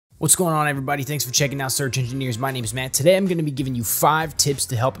What's going on, everybody? Thanks for checking out Search Engineers. My name is Matt. Today I'm going to be giving you 5 tips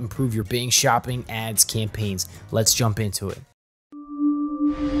to help improve your Bing shopping ads campaigns. Let's jump into it.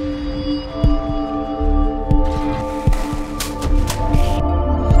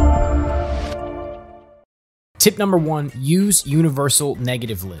 Tip number 1, use universal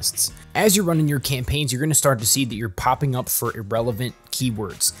negative lists. As you're running your campaigns, you're going to start to see that you're popping up for irrelevant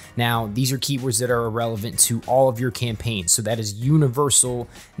keywords. Now, these are keywords that are irrelevant to all of your campaigns. So that is universal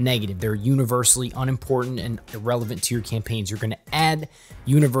negative. They're universally unimportant and irrelevant to your campaigns. You're going to add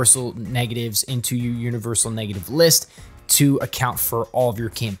universal negatives into your universal negative list to account for all of your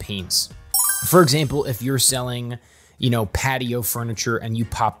campaigns. For example, if you're selling patio furniture and you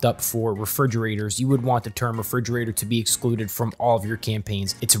popped up for refrigerators, you would want the term refrigerator to be excluded from all of your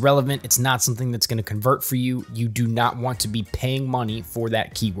campaigns. It's irrelevant. It's not something that's going to convert for you. You do not want to be paying money for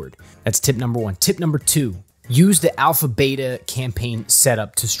that keyword. That's tip number 1. Tip number 2, use the alpha beta campaign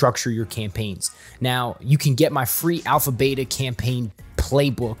setup to structure your campaigns. Now, you can get my free alpha beta campaign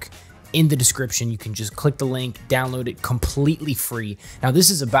playbook in the description. You can just click the link, download it completely free. Now, this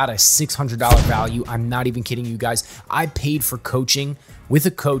is about a $600 value. I'm not even kidding you guys. I paid for coaching with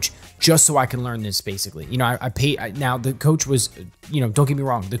a coach just so I can learn this, basically. I paid. Now, the coach was, don't get me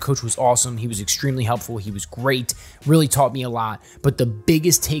wrong, the coach was awesome. He was extremely helpful. He was great, really taught me a lot. But the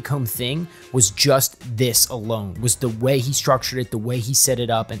biggest take-home thing was just this alone, was the way he structured it, the way he set it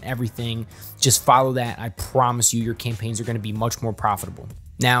up and everything. Just follow that. I promise you, your campaigns are going to be much more profitable.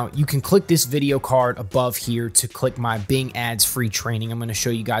 Now, you can click this video card above here to click my Bing ads free training. I'm going to show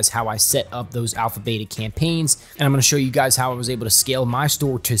you guys how I set up those alpha beta campaigns, and I'm going to show you guys how I was able to scale my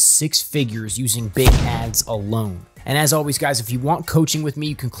store to 6 figures using Bing ads alone. And as always, guys, if you want coaching with me,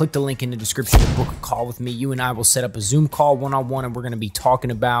 you can click the link in the description to book a call with me. You and I will set up a Zoom call one-on-one, and we're going to be talking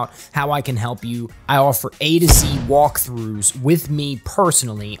about how I can help you. I offer A to Z walkthroughs with me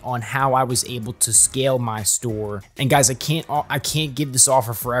personally on how I was able to scale my store. And guys, I can't give this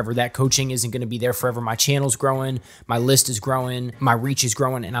offer forever. That coaching isn't going to be there forever. My channel's growing, my list is growing, my reach is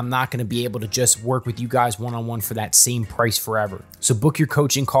growing, and I'm not going to be able to just work with you guys one-on-one for that same price forever. So book your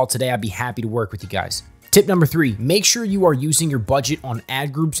coaching call today. I'd be happy to work with you guys. Tip number 3, make sure you are using your budget on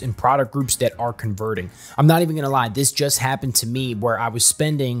ad groups and product groups that are converting. I'm not even gonna lie, this just happened to me where I was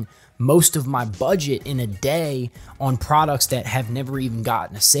spending most of my budget in a day on products that have never even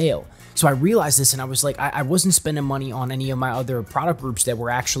gotten a sale. So I realized this and I was like, I wasn't spending money on any of my other product groups that were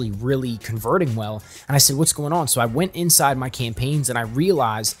actually really converting well. And I said, what's going on? So I went inside my campaigns and I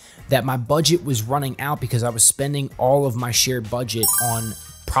realized that my budget was running out because I was spending all of my shared budget on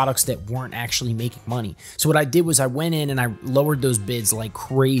products that weren't actually making money. So what I did was I went in and I lowered those bids like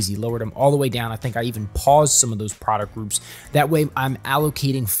crazy, lowered them all the way down. I think I even paused some of those product groups. That way I'm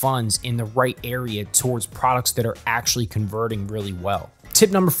allocating funds in the right area towards products that are actually converting really well.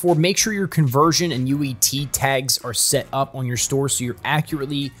 Tip number 4, make sure your conversion and UET tags are set up on your store so you're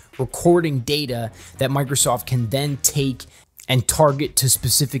accurately recording data that Microsoft can then take and target to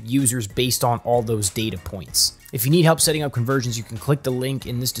specific users based on all those data points. If you need help setting up conversions, you can click the link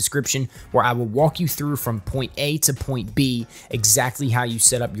in this description where I will walk you through from point A to point B exactly how you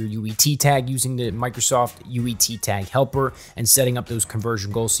set up your UET tag using the Microsoft UET tag helper and setting up those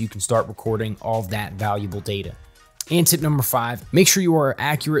conversion goals so you can start recording all of that valuable data. And tip number 5, make sure you are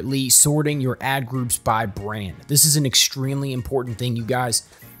accurately sorting your ad groups by brand. This is an extremely important thing, you guys.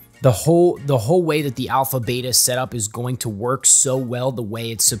 The whole way that the alpha beta setup is going to work so well, the way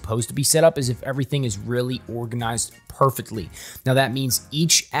it's supposed to be set up, is if everything is really organized perfectly. Now that means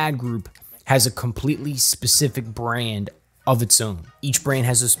each ad group has a completely specific brand of its own. Each brand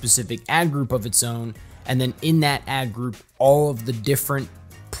has a specific ad group of its own, and then in that ad group, all of the different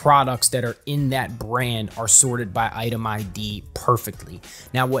products that are in that brand are sorted by item ID perfectly.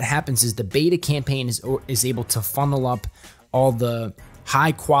 Now what happens is the beta campaign is able to funnel up all the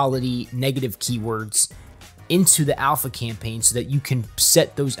high quality negative keywords into the alpha campaign so that you can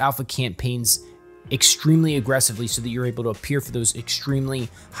set those alpha campaigns extremely aggressively so that you're able to appear for those extremely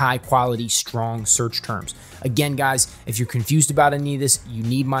high quality, strong search terms. Again, guys, if you're confused about any of this, you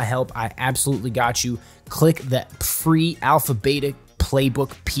need my help. I absolutely got you. Click the free alpha beta Playbook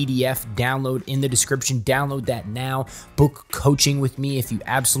PDF download in the description. Download that now. Book coaching with me if you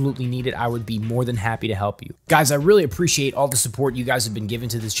absolutely need it. I would be more than happy to help you. Guys, I really appreciate all the support you guys have been giving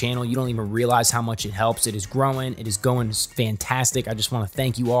to this channel. You don't even realize how much it helps. It is growing. It is going fantastic. I just want to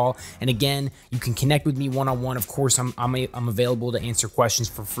thank you all. And again, you can connect with me one-on-one. Of course, I'm available to answer questions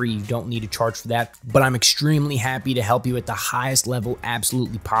for free. You don't need to charge for that, but I'm extremely happy to help you at the highest level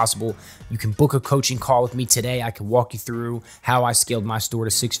absolutely possible. You can book a coaching call with me today. I can walk you through how I scale scaled my store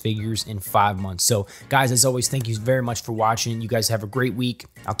to 6 figures in 5 months. So guys, as always, thank you very much for watching. You guys have a great week.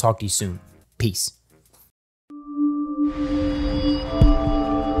 I'll talk to you soon. Peace.